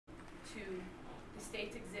to the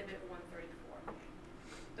State's Exhibit 134.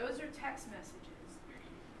 Those are text messages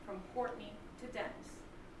from Courtney to Dennis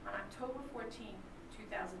on October 14,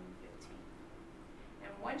 2015.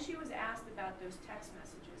 And when she was asked about those text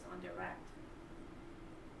messages on direct,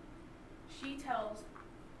 she tells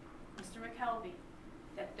Mr. McKelvey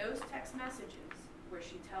that those text messages, where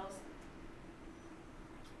she tells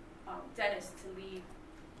Dennis to leave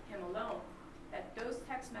him alone, that those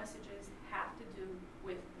text messages have to do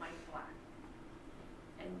with Mike Black.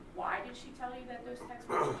 And why did she tell you that those text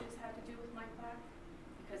messages had to do with Mike Black?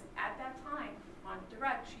 Because at that time, on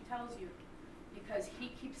direct, she tells you, because he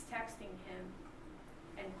keeps texting him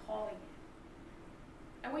and calling him.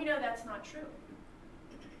 And we know that's not true.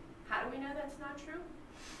 How do we know that's not true?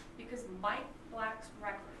 Because Mike Black's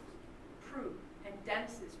records prove, and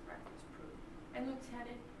Dennis's records prove, and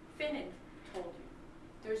Lieutenant Finnan told you,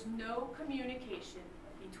 there's no communication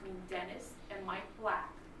between Dennis and Mike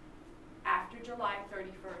Black after July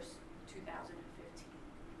 31st, 2015.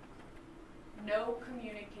 No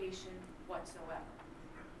communication whatsoever.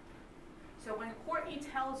 So when Courtney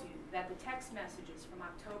tells you that the text messages from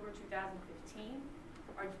October 2015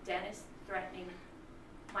 are Dennis threatening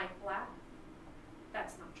Mike Black,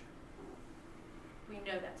 that's not true. We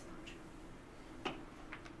know that's not true.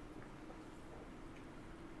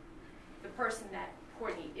 The person that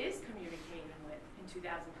Courtney is communicating with in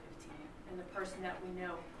 2015, and the person that we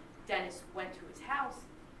know Dennis went to his house,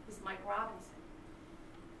 is Mike Robinson.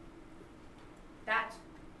 That's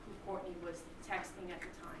who Courtney was texting at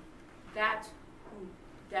the time. That's who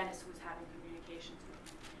Dennis was having communications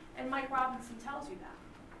with. And Mike Robinson tells you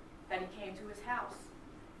that he came to his house,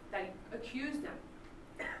 that he accused him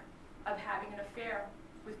of having an affair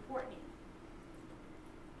with Courtney.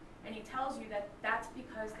 And he tells you that that's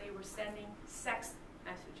because they were sending sex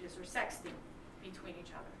messages or sexting between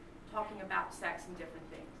each other, talking about sex and different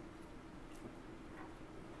things.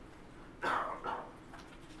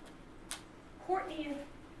 Courtney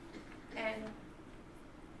and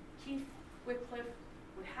Keith Whitcliffe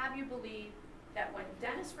would have you believe that when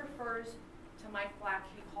Dennis refers to Mike Black,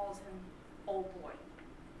 he calls him old boy.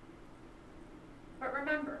 But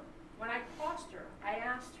remember, when I crossed her, I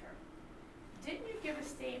asked her, didn't you give a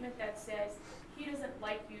statement that says he doesn't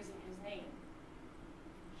like using his name?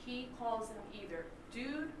 He calls him either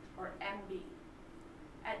dude or MB.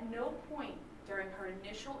 At no point during her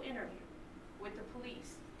initial interview with the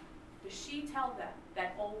police does she tell them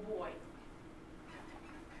that old boy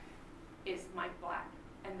is Mike Black,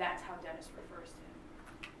 and that's how Dennis refers to him.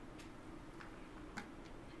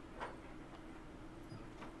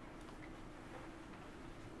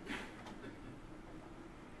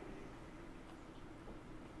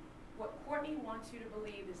 What Courtney wants you to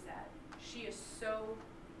believe is that she is so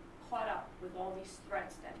caught up with all these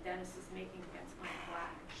threats that Dennis is making against Mike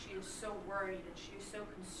Black. She is so worried and she is so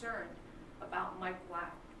concerned about Mike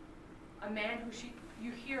Black, a man who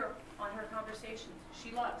you hear on her conversations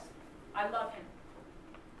she loves. I love him.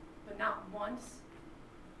 But not once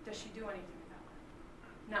does she do anything about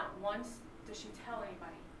it. Not once does she tell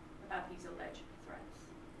anybody about these alleged threats.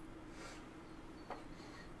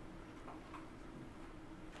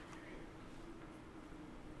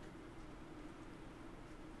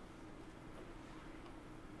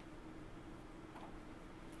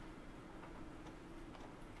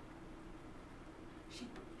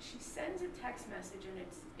 She sends a text message, and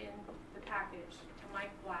it's in the package, to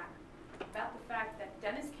Mike Black about the fact that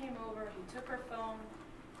Dennis came over, he took her phone,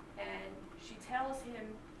 and she tells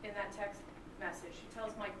him in that text message, she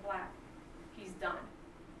tells Mike Black, he's done.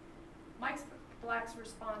 Mike Black's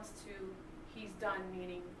response to he's done,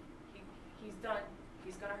 meaning he's done,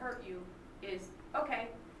 he's going to hurt you, is okay.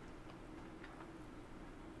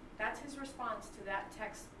 That's his response to that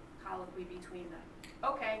text colloquy between them.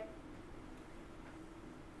 Okay.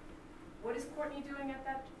 What is Courtney doing at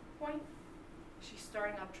that point? She's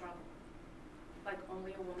starting up trouble, like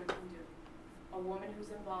only a woman can do. A woman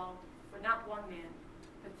who's involved with not one man,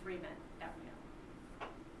 but 3 men that we know.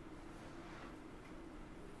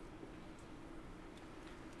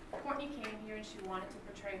 Courtney came here and she wanted to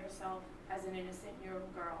portray herself as an innocent young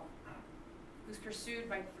girl who's pursued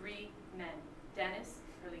by 3 men. Dennis,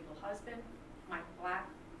 her legal husband, Mike Black,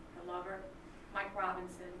 her lover, Mike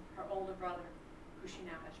Robinson, her older brother, who she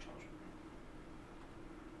now has children with.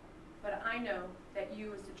 But I know that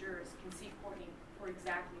you as the jurors can see Courtney for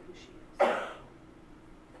exactly who she is.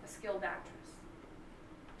 A skilled actress.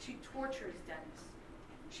 She tortures Dennis.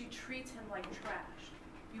 She treats him like trash.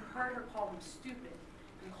 You heard her call him stupid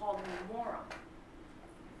and called him a moron.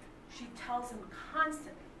 She tells him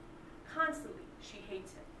constantly she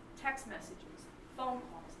hates him. Text messages, phone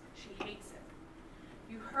calls, she hates him.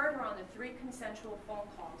 You heard her on the 3 consensual phone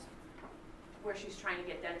calls where she's trying to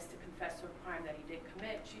get Dennis to confess to a crime that he did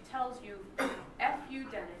commit. She tells you, F you,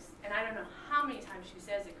 Dennis, and I don't know how many times she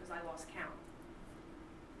says it because I lost count.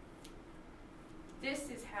 This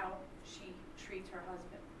is how she treats her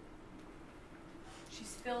husband.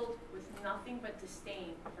 She's filled with nothing but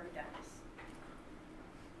disdain for Dennis.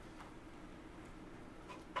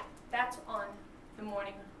 That's on the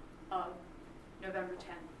morning of November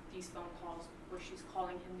 10th, these phone calls where she's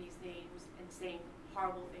calling him these names and saying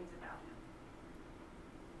horrible things about him.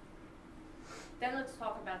 Then let's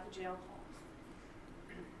talk about the jail calls.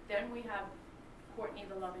 Then we have Courtney,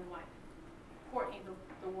 the loving wife. Courtney,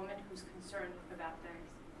 the woman who's concerned about Dennis.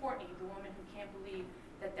 Courtney, the woman who can't believe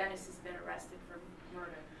that Dennis has been arrested for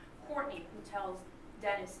murder. Courtney, who tells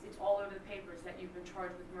Dennis it's all over the papers that you've been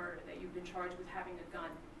charged with murder, that you've been charged with having a gun.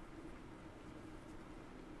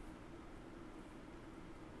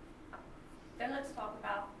 Then let's talk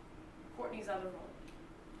about Courtney's other role,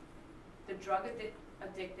 the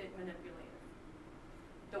drug-addicted manipulator.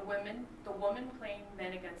 The woman playing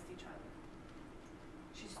men against each other.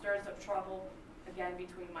 She stirs up trouble, again,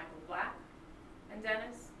 between Michael Black and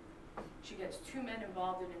Dennis. She gets 2 men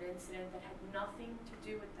involved in an incident that had nothing to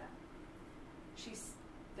do with them.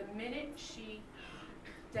 The minute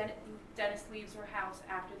Dennis leaves her house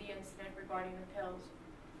after the incident regarding the pills,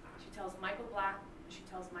 she tells Michael Black and she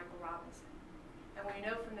tells Michael Robinson. And we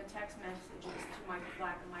know from the text messages to Michael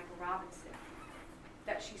Black and Michael Robinson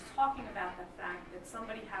that she's talking about the fact that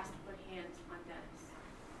somebody has to put hands on Dennis.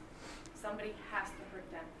 Somebody has to hurt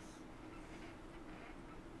Dennis.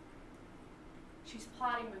 She's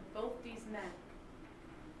plotting with both these men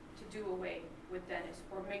to do away with Dennis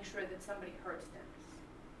or make sure that somebody hurts Dennis.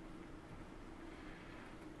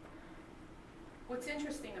 What's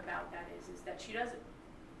interesting about that is that she doesn't,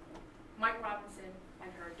 Mike Robinson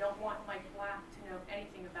and her don't want Mike Black to know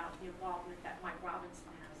anything about the involvement that Mike Robinson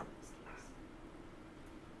has in this case.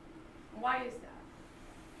 Why is that?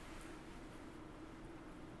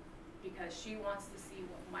 Because she wants to see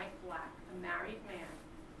what Mike Black, a married man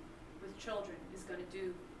with children, is going to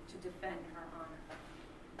do to defend her honor.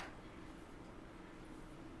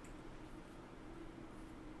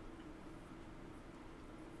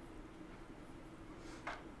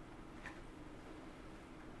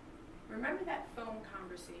 Remember that phone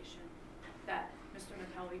conversation that Mr.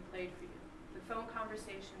 McKelvey played for you? The phone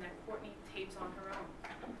conversation that Courtney tapes on her own.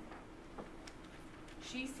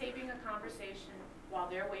 She's taping a conversation while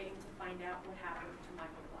they're waiting to find out what happened to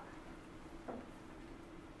Michael Black.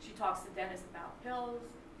 She talks to Dennis about pills,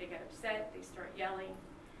 they get upset, they start yelling,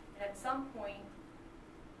 and at some point,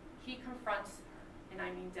 he confronts her, and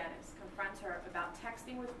I mean Dennis, confronts her about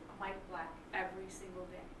texting with Mike Black every single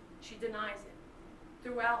day. She denies it.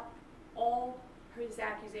 Throughout all his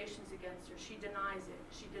accusations against her, she denies it.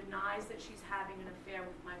 She denies that she's having an affair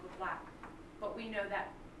with Michael Black, but we know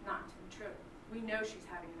that not to be true. We know she's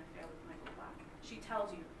having an affair with Michael Black. She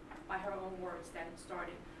tells you by her own words that it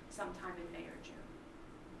started sometime in May or June.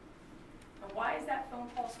 And why is that phone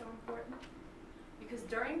call so important? Because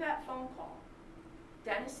during that phone call,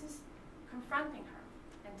 Dennis is confronting her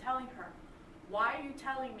and telling her, why are you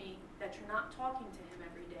telling me that you're not talking to him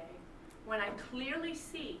every day when I clearly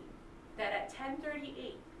see that at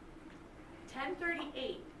 10:38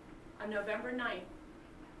 on November 9th,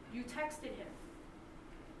 you texted him.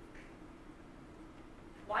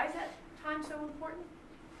 Why is that time so important?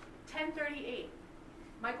 10:38.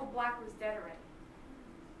 Michael Black was dead already.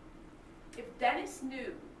 If Dennis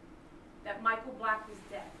knew that Michael Black was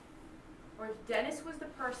dead, or if Dennis was the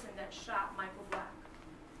person that shot Michael Black,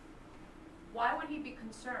 why would he be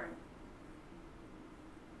concerned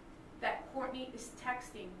that Courtney is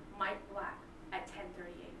texting Mike Black at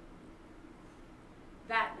 10:38?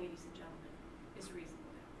 That, ladies and gentlemen, is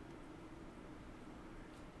reasonable doubt.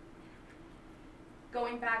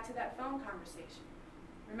 Going back to that phone conversation,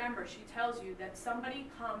 remember, she tells you that somebody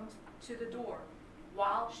comes to the door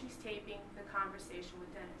while she's taping the conversation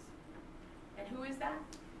with Dennis. And who is that?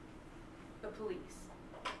 The police.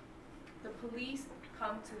 The police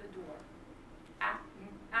come to the door.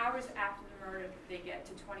 Hours after the murder, they get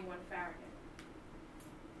to 21 Farragut.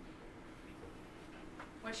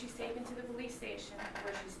 When she's taken to the police station,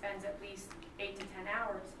 where she spends at least 8 to 10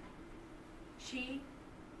 hours, she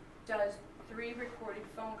does 3 recorded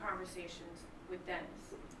phone conversations with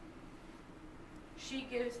Dennis. She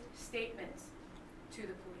gives statements to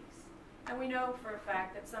the police. And we know for a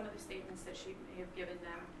fact that some of the statements that she may have given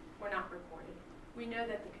them were not recorded. We know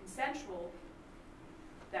that the consensual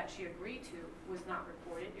that she agreed to was not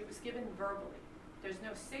recorded. It was given verbally. There's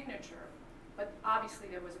no signature, but obviously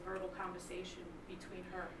there was a verbal conversation between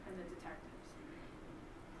her and the detectives.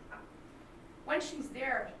 When she's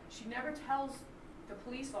there, she never tells the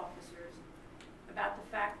police officers about the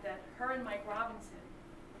fact that her and Mike Robinson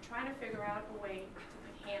are trying to figure out a way to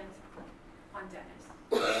put hands on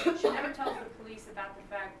Dennis. She never tells the police about the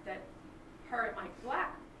fact that her and Mike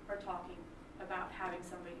Black are talking about having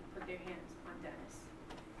somebody put their hands on Dennis.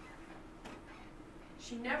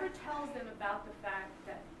 She never tells them about the fact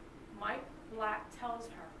that Mike Black tells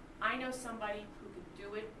her, I know somebody who could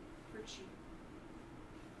do it for cheap.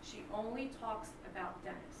 She only talks about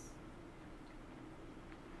Dennis.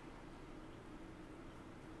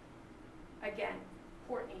 Again,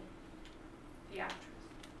 Courtney, the actress.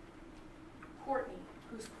 Courtney,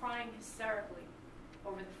 who's crying hysterically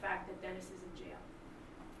over the fact that Dennis is in jail.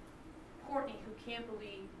 Courtney, who can't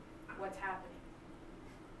believe what's happening.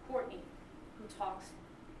 Courtney, who talks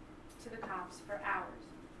to the cops for hours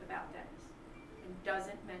about Dennis and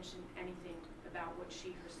doesn't mention anything about what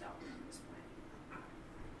she herself was planning.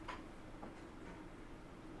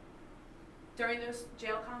 During those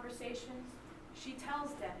jail conversations, she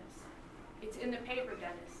tells Dennis, it's in the paper,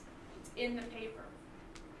 Dennis. It's in the paper.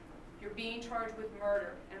 You're being charged with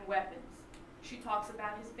murder and weapons. She talks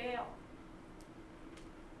about his bail.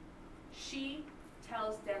 She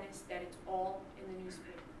tells Dennis that it's all in the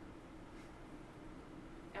newspaper.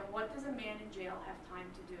 And what does a man in jail have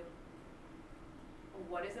time to do? Or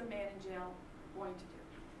what is a man in jail going to do?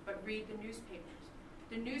 But read the newspapers.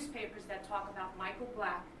 The newspapers that talk about Michael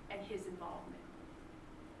Black and his involvement.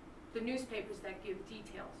 The newspapers that give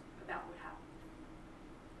details about what happened.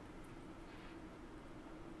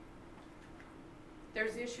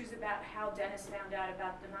 There's issues about how Dennis found out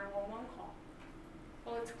about the 911 call.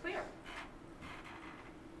 Well, it's clear.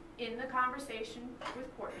 In the conversation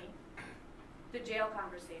with Courtney, the jail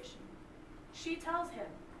conversation, she tells him,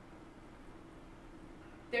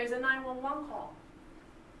 there's a 911 call.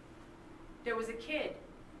 There was a kid.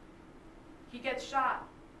 He gets shot.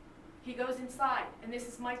 He goes inside, and this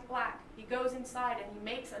is Mike Black. He goes inside and he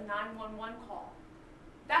makes a 911 call.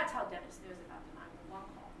 That's how Dennis knows about the 911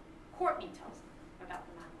 call. Courtney tells him about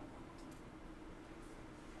the 911 call.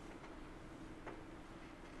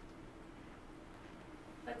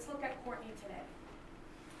 Let's look at Courtney today.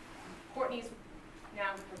 Courtney's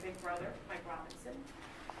now with her big brother, Mike Robinson.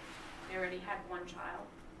 They already had one child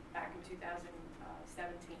back in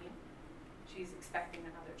 2017. She's expecting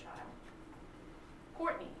another child.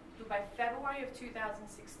 Courtney, who by February of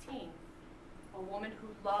 2016, a woman who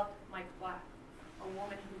loved Mike Black, a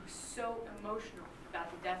woman who was so emotional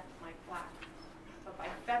about the death of Mike Black, but by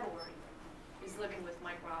February is living with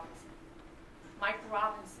Mike Robinson. Mike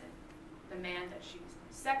Robinson, the man that she's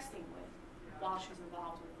sexting with while she's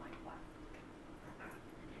involved with Mike Black.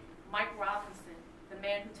 Mike Robinson, the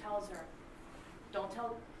man who tells her, don't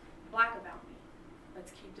tell Black about me.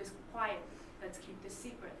 Let's keep this quiet. Let's keep this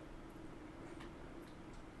secret.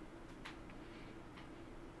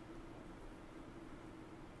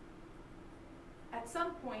 At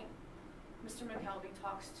some point, Mr. McKelvey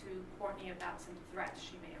talks to Courtney about some threats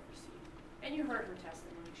she may have received. And you heard her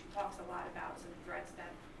testimony. She talks a lot about some threats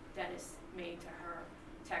that Dennis made to her,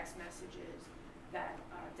 text messages that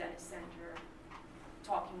Dennis sent her,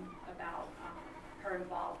 talking about her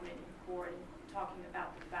involvement in court and talking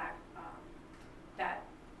about the fact that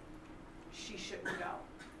she shouldn't go.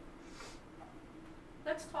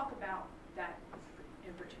 Let's talk about that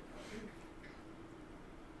in particular.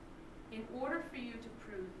 In order for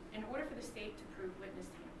the state to prove witness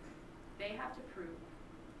tampering, they have to prove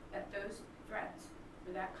that those threats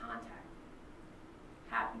or that contact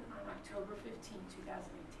happened on October 15,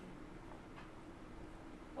 2018.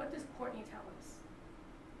 What does Courtney tell us?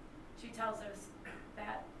 She tells us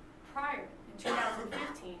that prior, in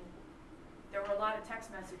 2015, there were a lot of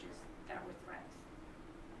text messages that were threats.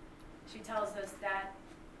 She tells us that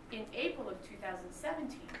in April of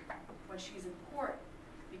 2017, when she's in court,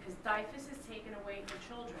 because DIFAS has taken away her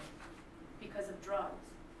children because of drugs,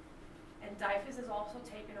 and DIFAS has also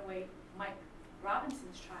taken away Mike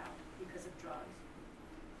Robinson's child because of drugs.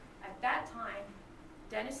 At that time,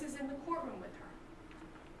 Dennis is in the courtroom with her.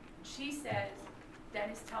 She says,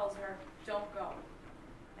 Dennis tells her, don't go.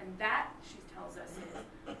 And that, she tells us,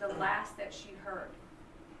 is the last that she heard.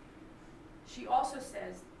 She also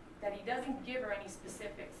says that he doesn't give her any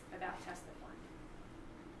specifics about testifying.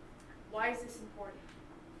 Why is this important?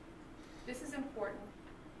 This is important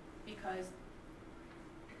because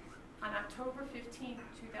on October 15,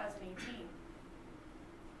 2018,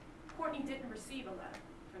 Courtney didn't receive a letter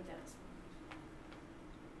from Dennis Munoz.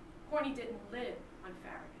 Courtney didn't live on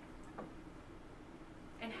Farragut.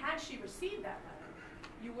 And had she received that letter,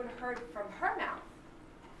 you would have heard from her mouth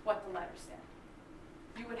what the letter said.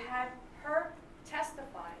 You would have her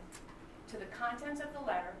testify to the contents of the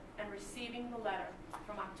letter and receiving the letter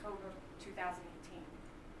from October 2018.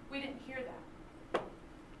 We didn't hear that.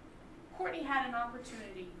 Courtney had an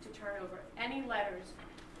opportunity to turn over any letters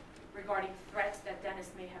regarding threats that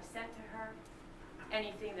Dennis may have sent to her,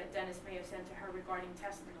 anything that Dennis may have sent to her regarding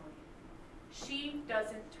testimony. She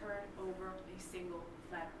doesn't turn over a single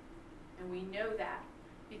letter. And we know that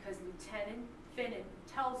because Lieutenant Finnan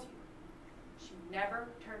tells you she never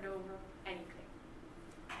turned over anything.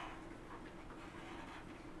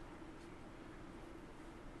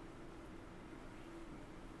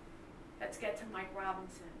 Let's get to Mike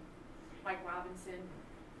Robinson. Mike Robinson,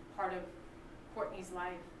 part of Courtney's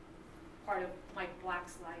life, part of Mike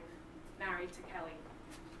Black's life, married to Kelly.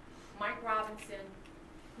 Mike Robinson,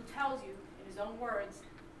 who tells you, in his own words,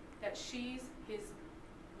 that she's his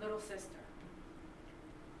little sister.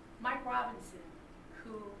 Mike Robinson,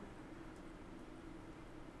 who,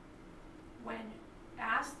 when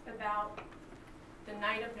asked about the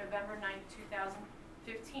night of November 9th,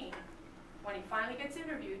 2015, when he finally gets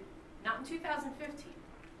interviewed, not in 2015,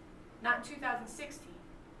 not in 2016,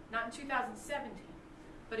 not in 2017,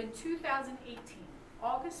 but in 2018,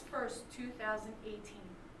 August 1st, 2018,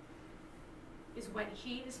 is when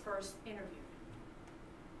he is first interviewed.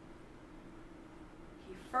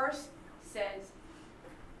 He first says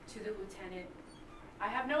to the lieutenant, "I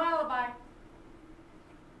have no alibi."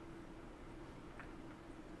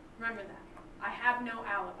 Remember that. I have no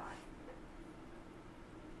alibi.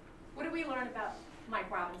 What did we learn about Mike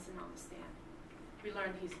Robinson on the stand? We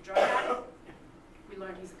learned he's a drug addict. We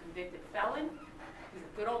learned he's a convicted felon. He's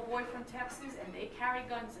a good old boy from Texas, and they carry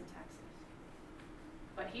guns in Texas.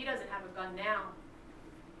 But he doesn't have a gun now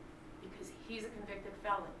because he's a convicted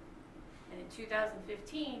felon. And in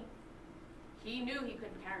 2015, he knew he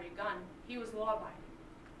couldn't carry a gun. He was law-abiding.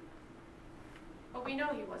 But we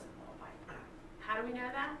know he wasn't law-abiding. How do we know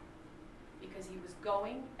that? Because he was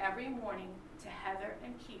going every morning to Heather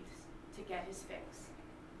and Keith's to get his fix.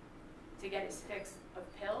 To get his fix of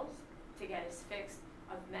pills, to get his fix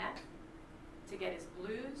of meth, to get his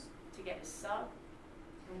blues, to get his sub.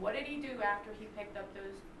 And what did he do after he picked up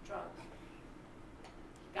those drugs?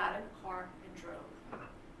 He got in a car and drove.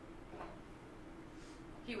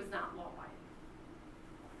 He was not law-abiding.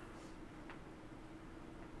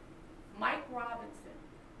 Mike Robinson,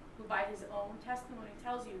 who by his own testimony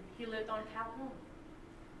tells you he lived on Calhoun.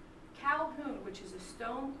 Calhoun, which is a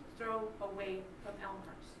stone's throw away from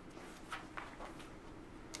Elmhurst.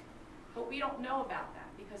 But we don't know about that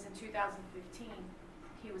because in 2015,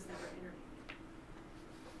 he was never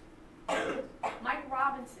interviewed. Mike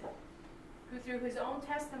Robinson, who through his own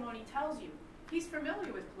testimony tells you he's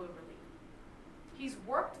familiar with Cloverleaf. He's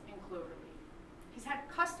worked in Cloverleaf. He's had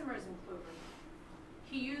customers in Cloverleaf.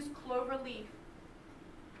 He used Cloverleaf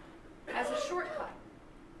as a shortcut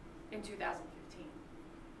in 2015.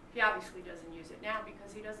 He obviously doesn't use it now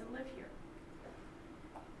because he doesn't live here.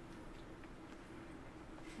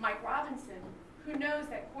 Mike Robinson, who knows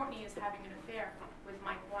that Courtney is having an affair with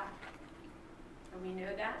Mike Black. And we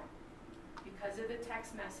know that because of the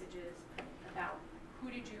text messages about who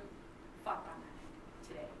did you fuck on that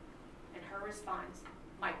today? And her response,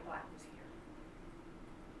 Mike Black was here.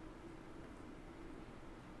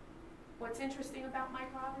 What's interesting about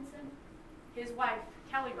Mike Robinson? His wife,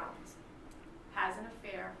 Kelly Robinson, has an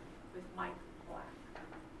affair with Mike Black.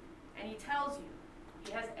 And he tells you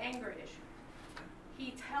he has anger issues.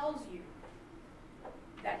 He tells you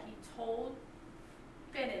that he told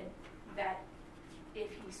Finnan that if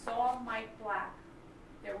he saw Mike Black,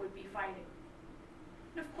 there would be fighting.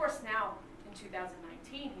 And of course now, in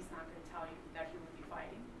 2019, he's not going to tell you that he would be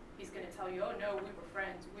fighting. He's going to tell you, oh no, we were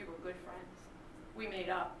friends, we were good friends, we made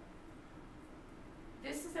up.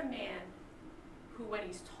 This is a man who, when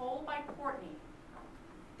he's told by Courtney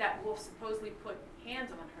that Wolf supposedly put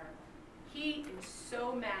hands on her, he is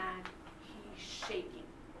so mad, he's shaking.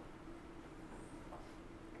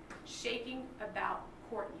 Shaking about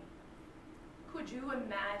Courtney. Could you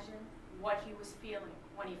imagine what he was feeling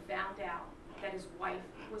when he found out that his wife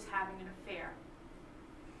was having an affair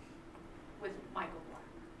with Michael Black?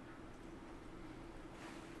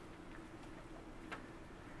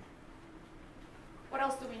 What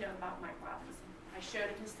else do we know about Mike Robinson? I showed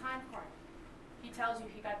him his time card. He tells you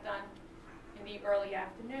he got done in the early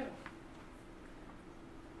afternoon.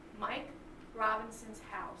 Mike Robinson's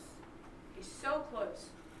house is so close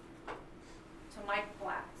to Mike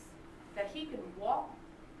Black's that he can walk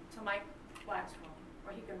to Mike Black's home,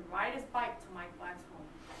 or he can ride his bike to Mike Black's home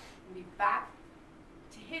and be back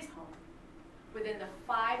to his home within the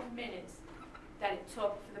 5 minutes that it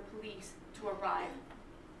took for the police to arrive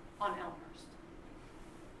on Elmhurst.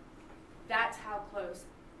 That's how close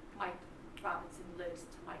Mike Robinson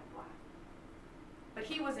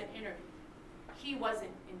he wasn't interviewed. He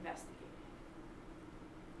wasn't investigated.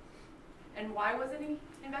 And why wasn't he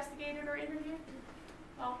investigated or interviewed?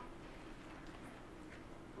 Well,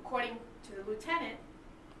 according to the lieutenant,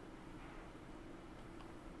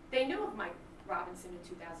 they knew of Mike Robinson in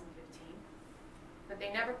 2015, but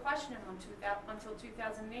they never questioned him until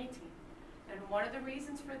 2018. And one of the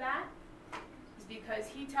reasons for that is because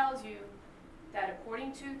he tells you that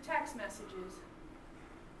according to text messages,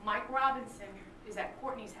 Mike Robinson is at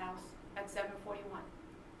Courtney's house at 7:41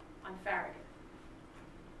 on Farragut.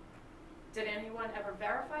 Did anyone ever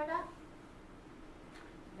verify that?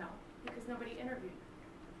 No, because nobody interviewed.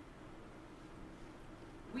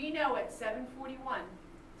 We know at 7:41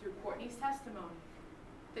 through Courtney's testimony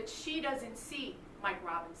that she doesn't see Mike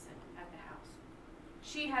Robinson at the house.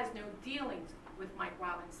 She has no dealings with Mike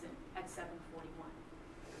Robinson at 7:41.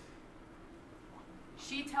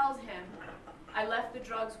 She tells him, I left the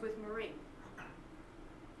drugs with Marie.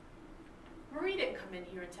 Marie didn't come in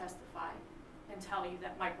here and testify and tell you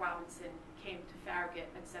that Mike Robinson came to Farragut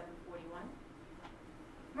at 7:41.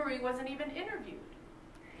 Marie wasn't even interviewed.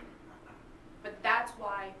 But that's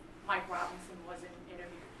why Mike Robinson wasn't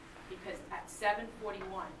interviewed, because at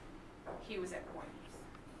 7:41, he was at Courtney's.